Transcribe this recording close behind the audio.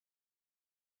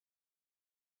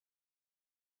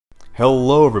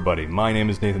Hello everybody, my name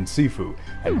is Nathan Sifu,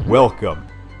 and welcome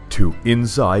to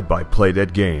Inside by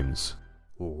Playdead Games.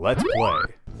 Let's Play.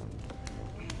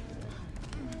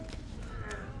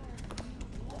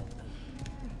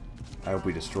 I hope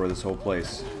we destroy this whole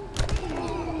place.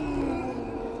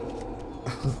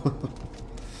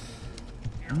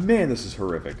 Man, this is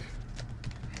horrific.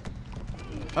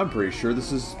 I'm pretty sure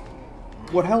this is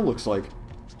what hell looks like.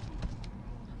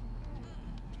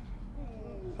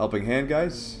 Helping hand,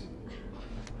 guys?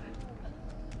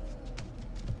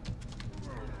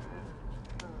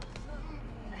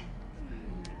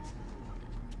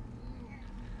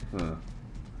 Huh.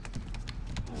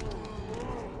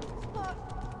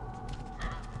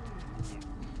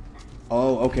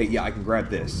 Oh, okay, yeah, I can grab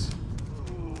this.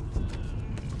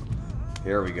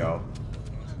 Here we go.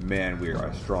 Man, we are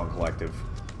a strong collective.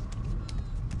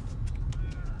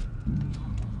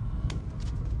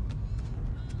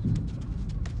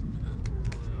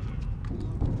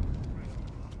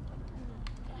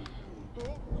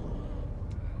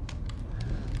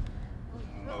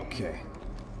 Okay.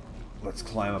 Let's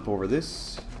climb up over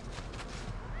this.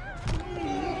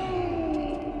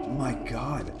 My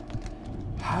God.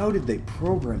 How did they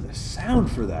program the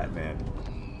sound for that, man?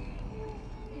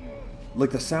 Like,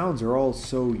 the sounds are all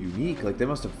so unique. Like, they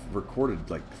must have recorded,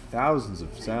 like, thousands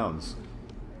of sounds.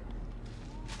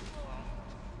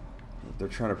 They're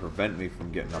trying to prevent me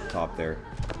from getting up top there.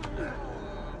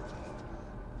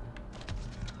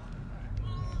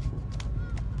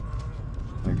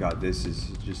 My God, this is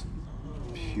just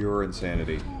pure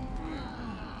insanity.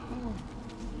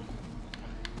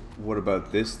 What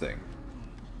about this thing?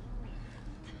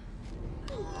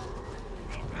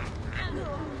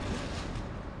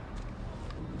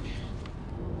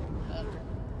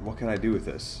 What can I do with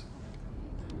this?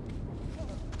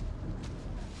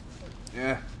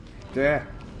 Yeah. Yeah.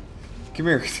 Come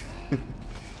here.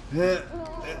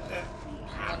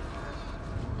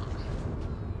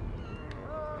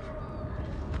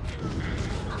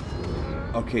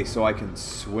 Okay, so I can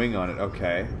swing on it.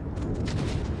 Okay.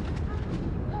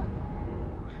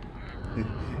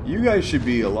 You guys should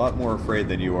be a lot more afraid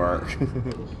than you are.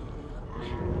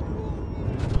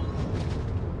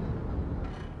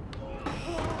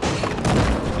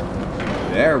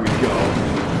 There we go.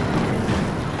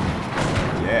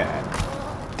 Yeah.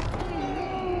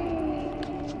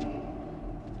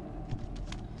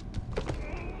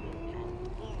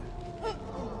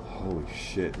 Holy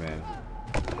shit, man.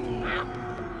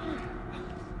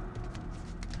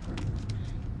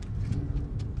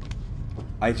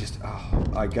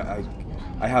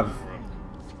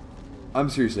 I'm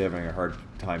seriously having a hard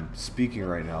time speaking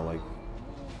right now. Like,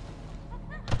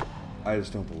 I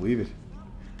just don't believe it.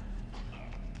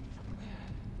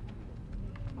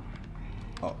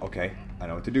 Oh, okay. I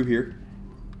know what to do here.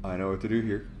 I know what to do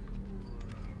here.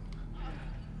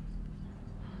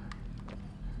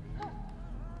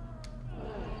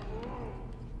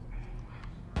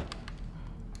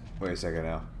 Wait a second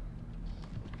now.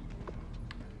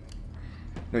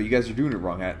 No, you guys are doing it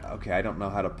wrong. Okay, I don't know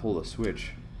how to pull the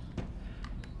switch.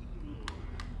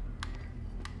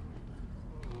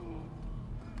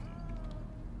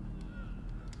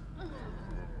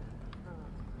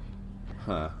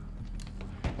 Huh.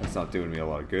 That's not doing me a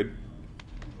lot of good.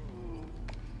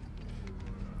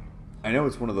 I know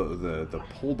it's one of the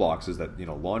pull boxes that, you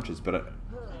know, launches, but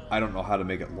I don't know how to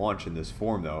make it launch in this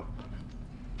form, though.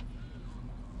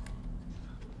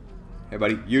 Hey,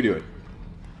 buddy, you do it.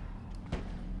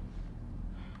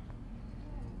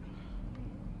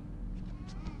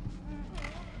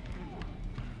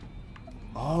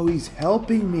 Oh, he's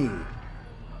helping me.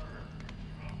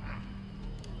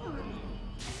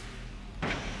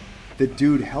 The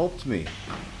dude helped me.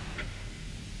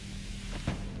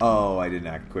 Oh, I didn't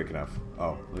act quick enough.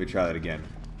 Oh, let me try that again.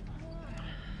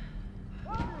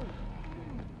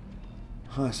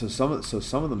 Huh, so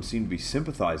some of them seem to be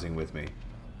sympathizing with me.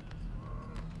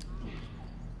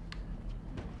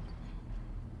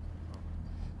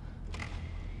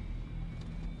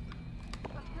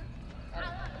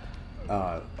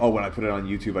 Oh, when I put it on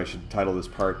YouTube, I should title this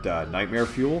part Nightmare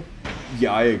Fuel?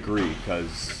 Yeah, I agree,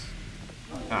 because...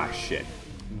 Ah, shit.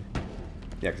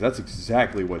 Yeah, because that's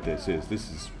exactly what this is. This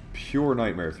is pure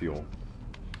nightmare fuel.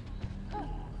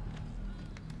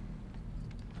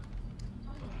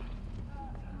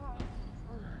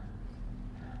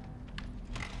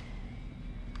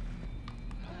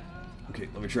 Okay,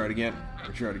 let me try it again. Let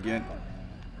me try it again.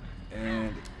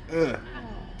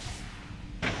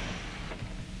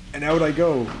 And out I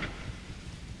go.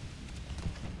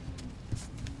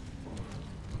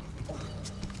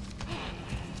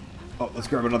 Oh, let's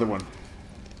grab another one.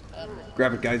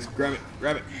 Grab it, guys. Grab it.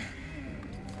 Grab it.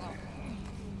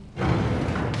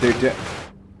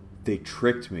 They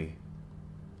tricked me.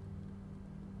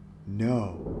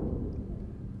 No.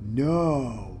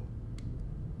 No.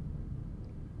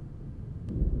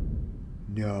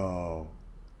 No.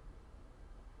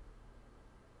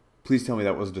 Please tell me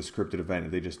that wasn't a scripted event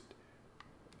and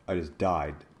I just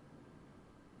died.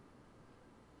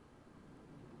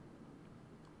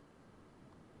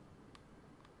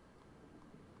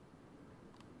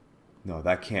 No,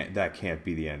 that can't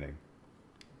be the ending.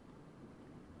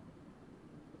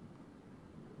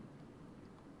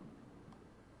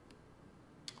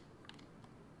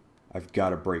 I've got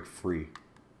to break free.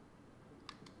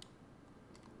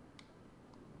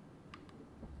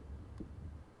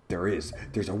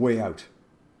 There's a way out.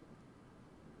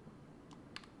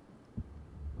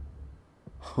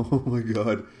 Oh my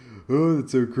god. Oh,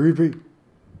 that's so creepy.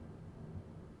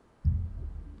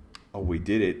 Oh, we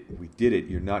did it. We did it.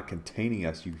 You're not containing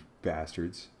us, you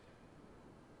bastards.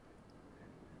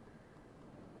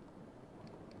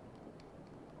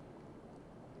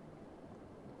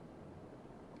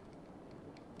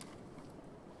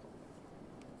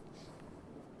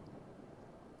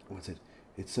 What's it?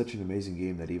 It's such an amazing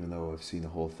game that even though I've seen the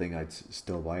whole thing, I'd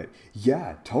still buy it.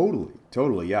 Yeah,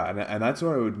 totally, yeah. And that's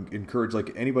what I would encourage,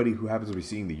 like, anybody who happens to be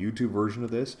seeing the YouTube version of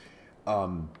this.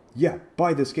 Yeah,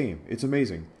 buy this game. It's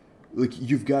amazing. Like,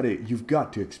 you've got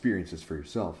to experience this for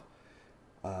yourself.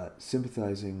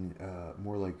 Sympathizing,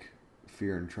 more like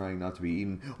fear and trying not to be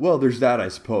eaten. Well, there's that, I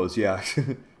suppose. Yeah,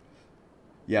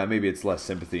 yeah. Maybe it's less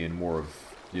sympathy and more of,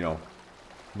 you know,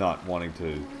 not wanting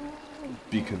to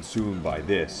be consumed by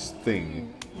this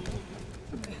thing.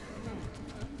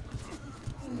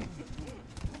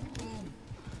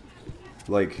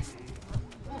 Like, if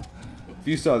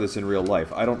you saw this in real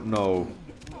life, I don't know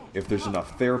if there's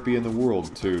enough therapy in the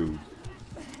world to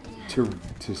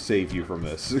save you from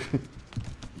this.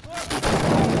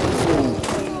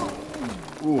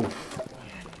 Oof.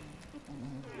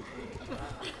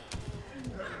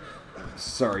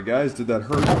 Sorry guys, did that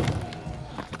hurt?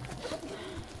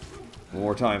 One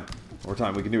more time. One more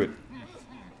time, we can do it.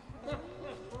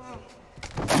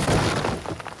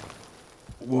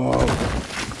 Whoa.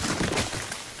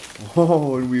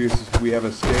 Oh, and we have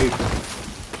escaped.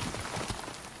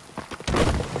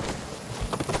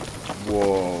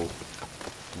 Whoa.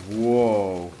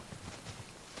 Whoa.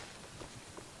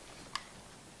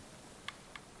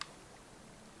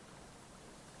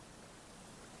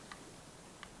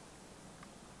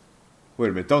 Wait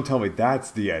a minute, don't tell me that's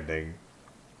the ending.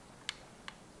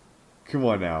 Come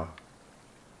on now.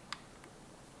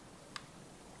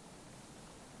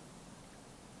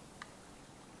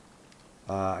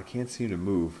 I can't seem to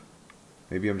move.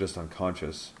 Maybe I'm just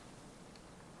unconscious.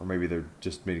 Or maybe they're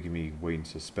just making me wait in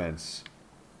suspense.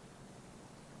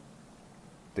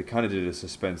 They kind of did a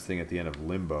suspense thing at the end of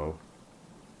Limbo.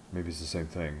 Maybe it's the same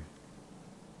thing.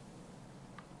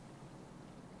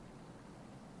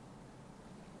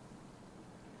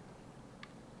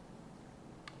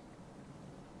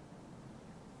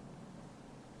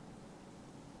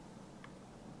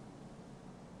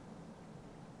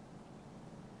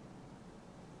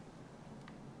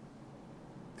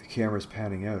 Camera's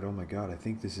panning out. Oh my god, I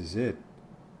think this is it.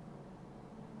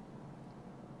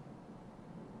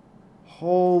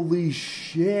 Holy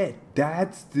shit.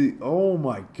 That's the... Oh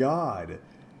my god.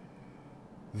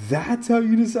 That's how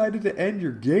you decided to end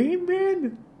your game,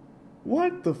 man?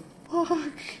 What the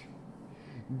fuck?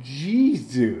 Jeez,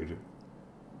 dude.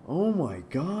 Oh my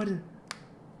god.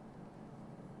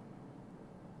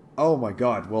 Oh my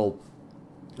god, well...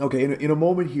 Okay, in a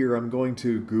moment here, I'm going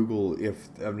to Google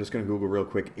I'm just going to Google real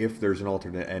quick if there's an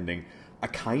alternate ending. I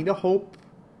kind of hope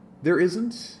there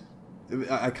isn't.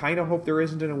 I kind of hope there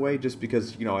isn't in a way, just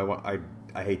because, you know,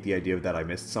 I hate the idea that I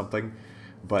missed something.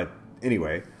 But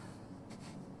anyway.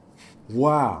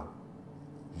 Wow.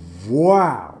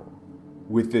 Wow.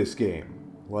 With this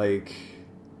game. Like,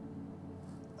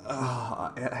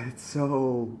 it's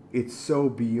so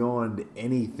beyond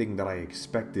anything that I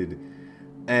expected.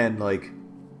 And like,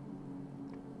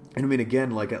 and I mean,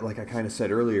 again, like I kind of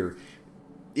said earlier,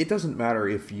 it doesn't matter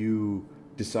if you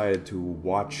decided to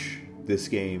watch this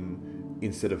game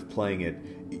instead of playing it.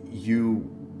 You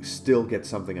still get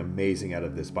something amazing out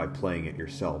of this by playing it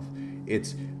yourself.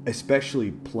 It's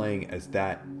especially playing as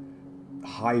that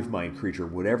hive mind creature,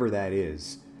 whatever that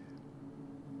is,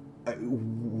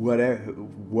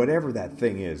 whatever that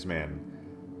thing is, man.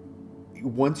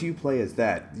 Once you play as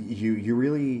that, you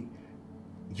really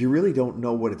don't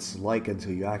know what it's like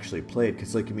until you actually play it.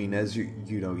 Because, like, I mean, as you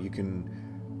know, you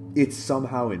can, it's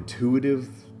somehow intuitive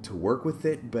to work with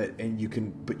it, but you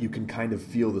can kind of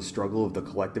feel the struggle of the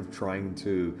collective trying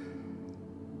to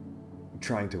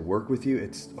trying to work with you.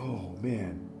 It's, oh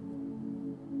man,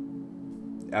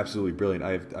 absolutely brilliant.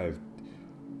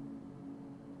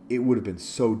 It would have been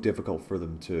so difficult for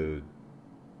them to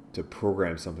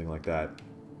program something like that.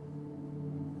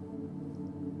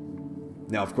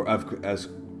 Now,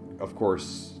 of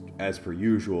course, as per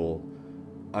usual,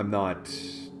 I'm not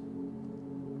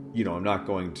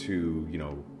going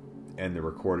to, end the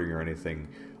recording or anything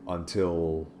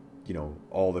until,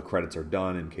 all the credits are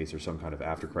done, in case there's some kind of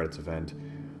after credits event.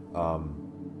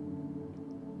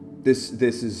 This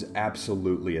is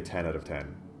absolutely a 10 out of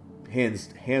 10.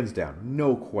 Hands down,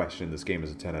 no question, this game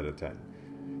is a 10 out of 10.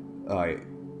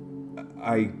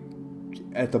 I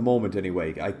at the moment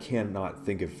anyway, I cannot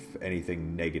think of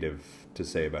anything negative to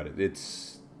say about it.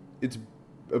 It's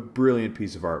a brilliant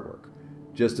piece of artwork,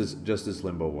 just as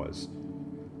Limbo was.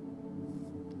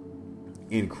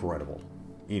 Incredible,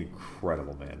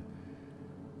 man.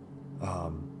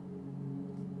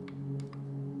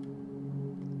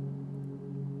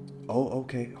 Oh,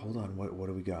 okay. Hold on. What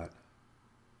do we got?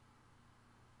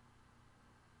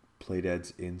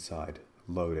 Playdead's Inside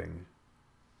loading.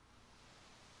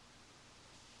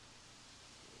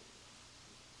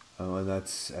 Oh, and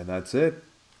that's it.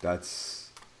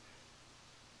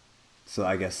 So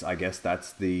I guess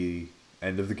that's the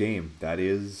end of the game. That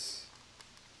is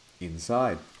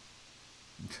Inside.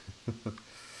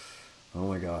 Oh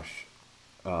my gosh.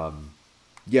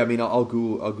 Yeah, I mean, I'll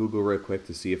Google real quick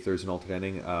to see if there's an alternate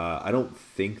ending. I don't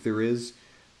think there is,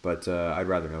 but I'd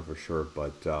rather know for sure.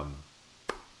 But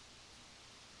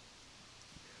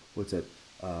what's it?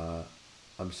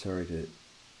 I'm sorry to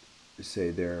say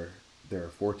there are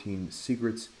 14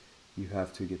 secrets you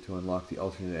have to get to unlock the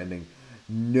alternate ending.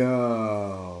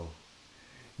 No.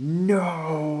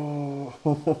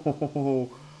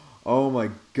 Oh my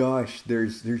gosh,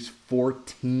 there's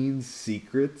 14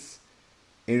 secrets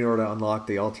in order to unlock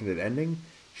the alternate ending?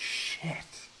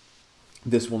 Shit.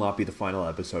 This will not be the final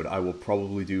episode. I will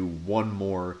probably do one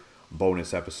more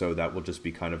bonus episode that will just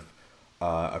be kind of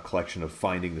a collection of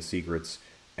finding the secrets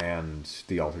and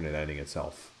the alternate ending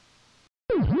itself.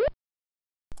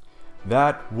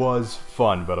 That was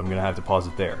fun, but I'm going to have to pause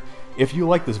it there. If you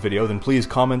like this video, then please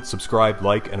comment, subscribe,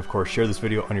 like, and of course share this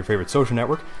video on your favorite social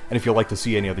network. And if you'd like to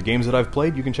see any other games that I've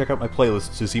played, you can check out my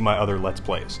playlist to see my other Let's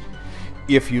Plays.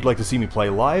 If you'd like to see me play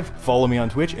live, follow me on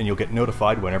Twitch and you'll get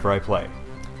notified whenever I play.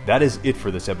 That is it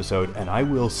for this episode, and I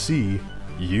will see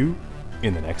you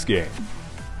in the next game.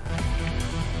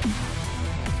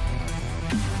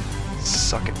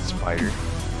 Suck it, spider.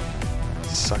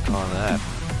 Suck on that.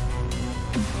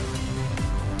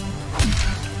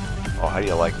 Oh, how do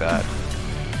you like that?